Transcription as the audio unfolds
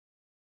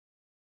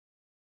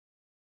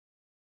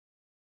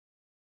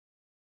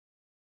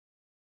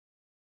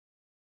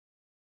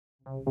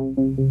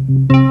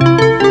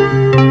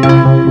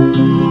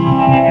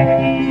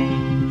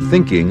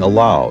Thinking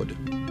Aloud.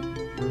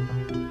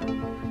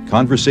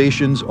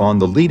 Conversations on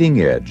the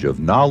leading edge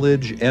of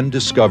knowledge and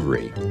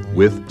discovery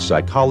with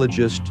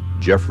psychologist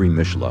Jeffrey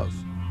Mishlove.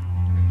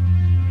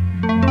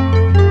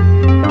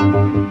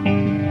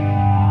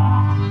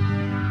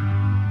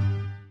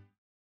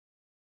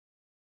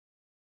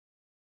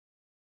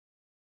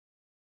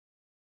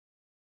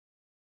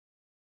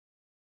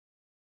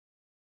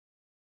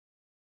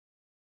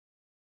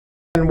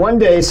 And one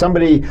day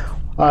somebody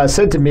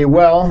said to me,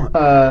 well,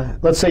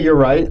 let's say you're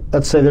right.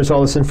 Let's say there's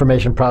all this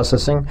information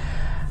processing.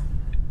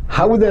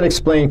 How would that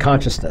explain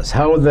consciousness?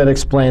 How would that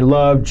explain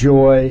love,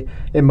 joy,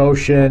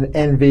 emotion,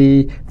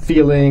 envy,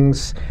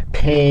 feelings,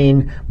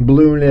 pain,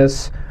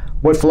 blueness,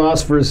 what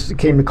philosophers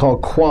came to call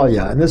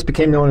qualia? And this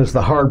became known as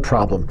the hard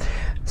problem.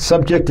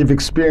 Subjective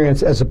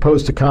experience as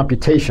opposed to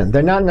computation.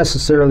 They're not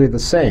necessarily the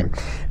same.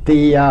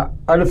 The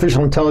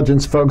artificial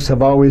intelligence folks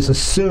have always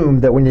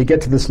assumed that when you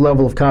get to this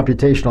level of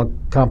computational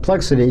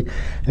complexity,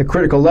 a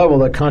critical level,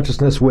 that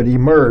consciousness would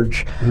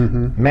emerge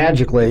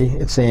magically,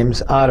 it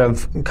seems, out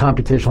of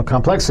computational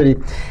complexity.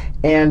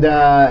 And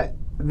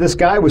this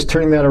guy was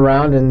turning that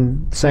around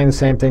and saying the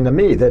same thing to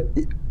me,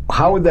 that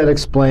how would that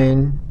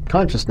explain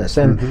consciousness?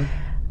 And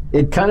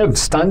it kind of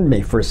stunned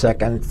me for a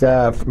second,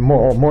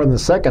 more than a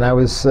second. I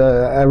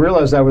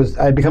realized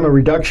I'd become a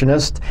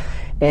reductionist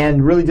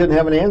and really didn't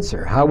have an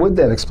answer. How would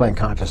that explain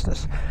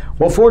consciousness?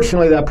 Well,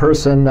 fortunately, that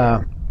person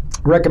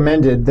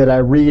recommended that I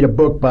read a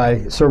book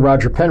by Sir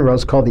Roger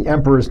Penrose called The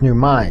Emperor's New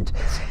Mind.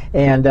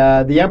 And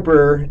the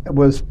Emperor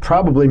was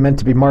probably meant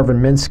to be Marvin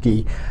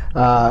Minsky,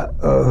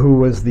 who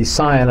was the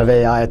scion of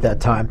AI at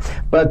that time.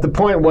 But the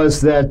point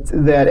was that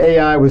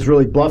AI was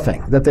really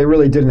bluffing, that they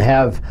really didn't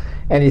have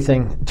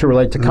anything to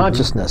relate to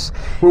consciousness.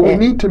 Well, we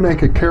need to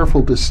make a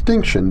careful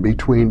distinction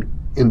between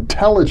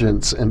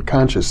intelligence and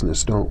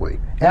consciousness, don't we?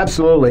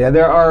 Absolutely.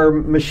 There are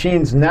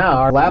machines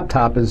now. My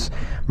laptop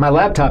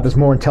is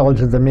more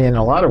intelligent than me in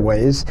a lot of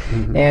ways,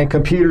 and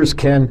computers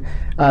can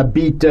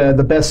beat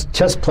the best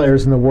chess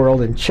players in the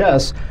world in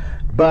chess.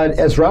 But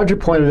as Roger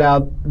pointed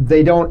out,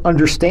 they don't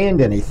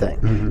understand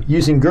anything.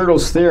 Using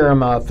Gödel's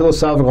theorem, a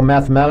philosophical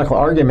mathematical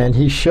argument,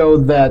 he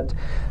showed that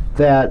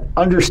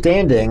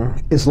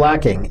understanding is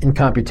lacking in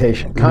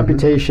computation.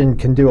 Computation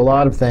can do a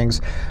lot of things,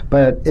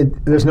 but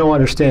there's no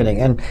understanding.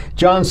 And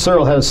John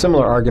Searle had a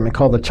similar argument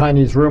called the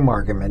Chinese room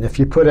argument. If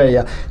you put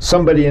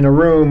somebody in a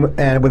room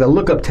and with a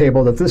lookup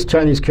table that this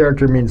Chinese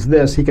character means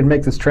this, he can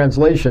make this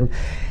translation,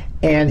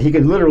 and he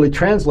could literally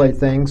translate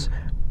things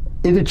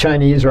into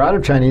Chinese or out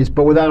of Chinese,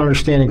 but without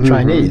understanding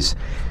Chinese.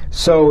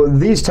 So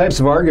these types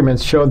of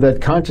arguments show that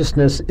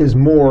consciousness is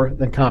more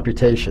than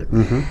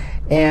computation.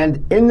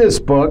 And in this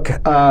book,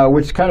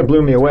 which kind of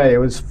blew me away, it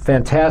was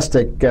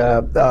fantastic,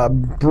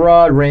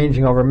 broad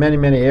ranging over many,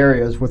 many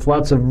areas with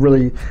lots of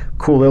really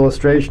cool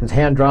illustrations,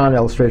 hand-drawn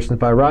illustrations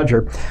by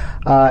Roger.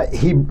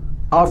 He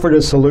offered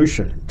a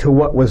solution to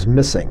what was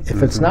missing.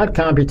 If it's not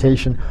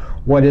computation,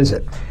 what is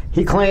it?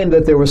 He claimed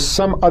that there was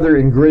some other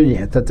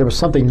ingredient, that there was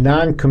something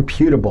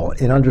non-computable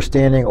in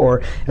understanding,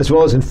 or as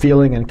well as in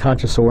feeling and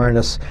conscious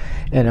awareness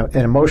and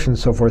emotion and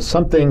so forth,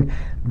 something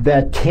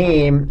that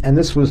came, and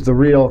this was the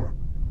real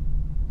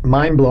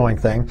mind-blowing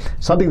thing,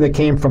 something that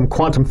came from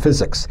quantum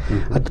physics,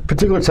 a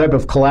particular type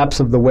of collapse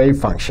of the wave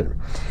function.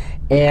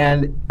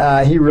 And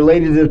he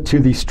related it to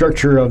the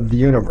structure of the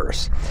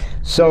universe.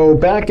 So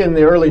back in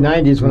the early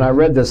 90s when I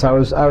read this, I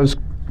was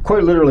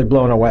quite literally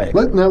blown away.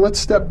 Now let's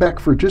step back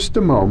for just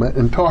a moment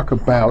and talk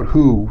about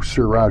who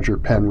Sir Roger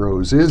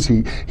Penrose is.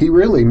 He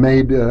really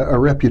made a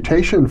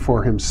reputation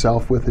for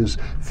himself with his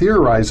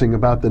theorizing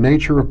about the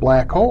nature of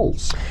black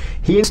holes.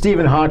 He and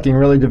Stephen Hawking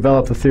really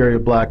developed the theory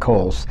of black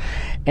holes.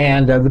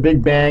 And the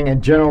Big Bang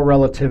and general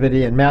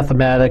relativity and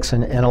mathematics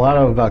and a lot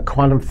of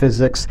quantum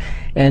physics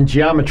and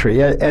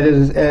geometry. At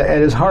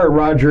his heart,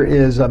 Roger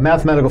is a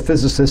mathematical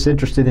physicist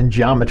interested in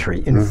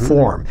geometry, in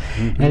form.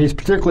 And he's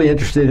particularly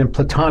interested in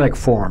Platonic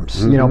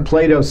forms. You know,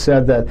 Plato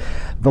said that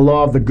the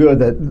law of the good,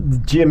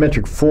 that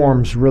geometric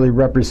forms really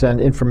represent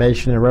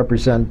information and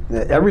represent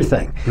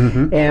everything.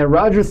 And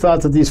Roger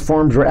thought that these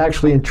forms were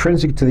actually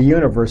intrinsic to the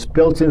universe,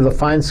 built into the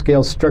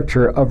fine-scale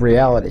structure of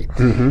reality.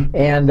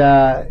 And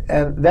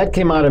that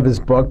came out of his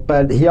book,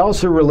 but he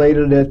also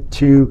related it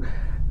to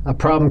a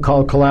problem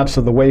called collapse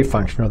of the wave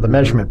function, or the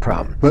measurement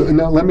problem. But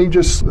now let me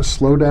just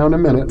slow down a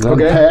minute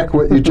and unpack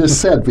what you just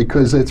said,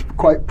 because it's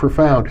quite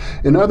profound.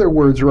 In other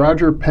words,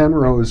 Roger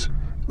Penrose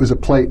was a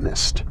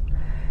Platonist.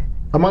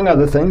 Among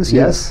other things,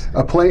 yes.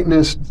 A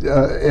Platonist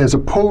as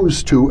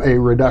opposed to a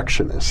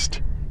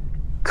reductionist.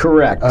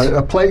 Correct.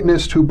 A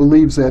Platonist who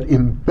believes that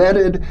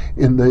embedded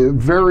in the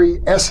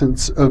very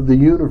essence of the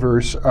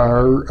universe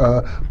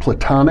are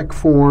Platonic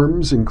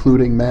forms,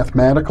 including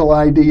mathematical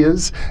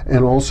ideas,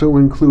 and also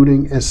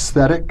including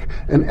aesthetic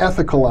and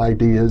ethical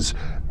ideas,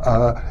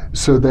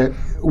 so that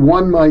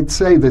one might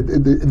say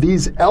that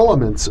these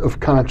elements of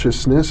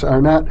consciousness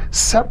are not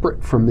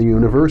separate from the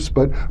universe,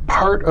 but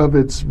part of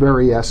its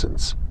very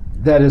essence.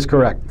 That is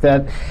correct.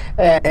 That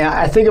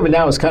I think of it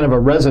now as kind of a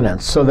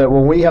resonance, so that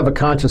when we have a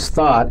conscious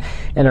thought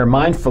and are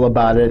mindful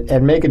about it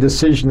and make a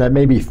decision that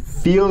maybe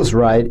feels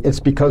right, it's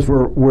because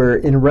we're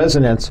in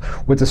resonance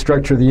with the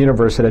structure of the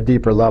universe at a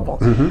deeper level.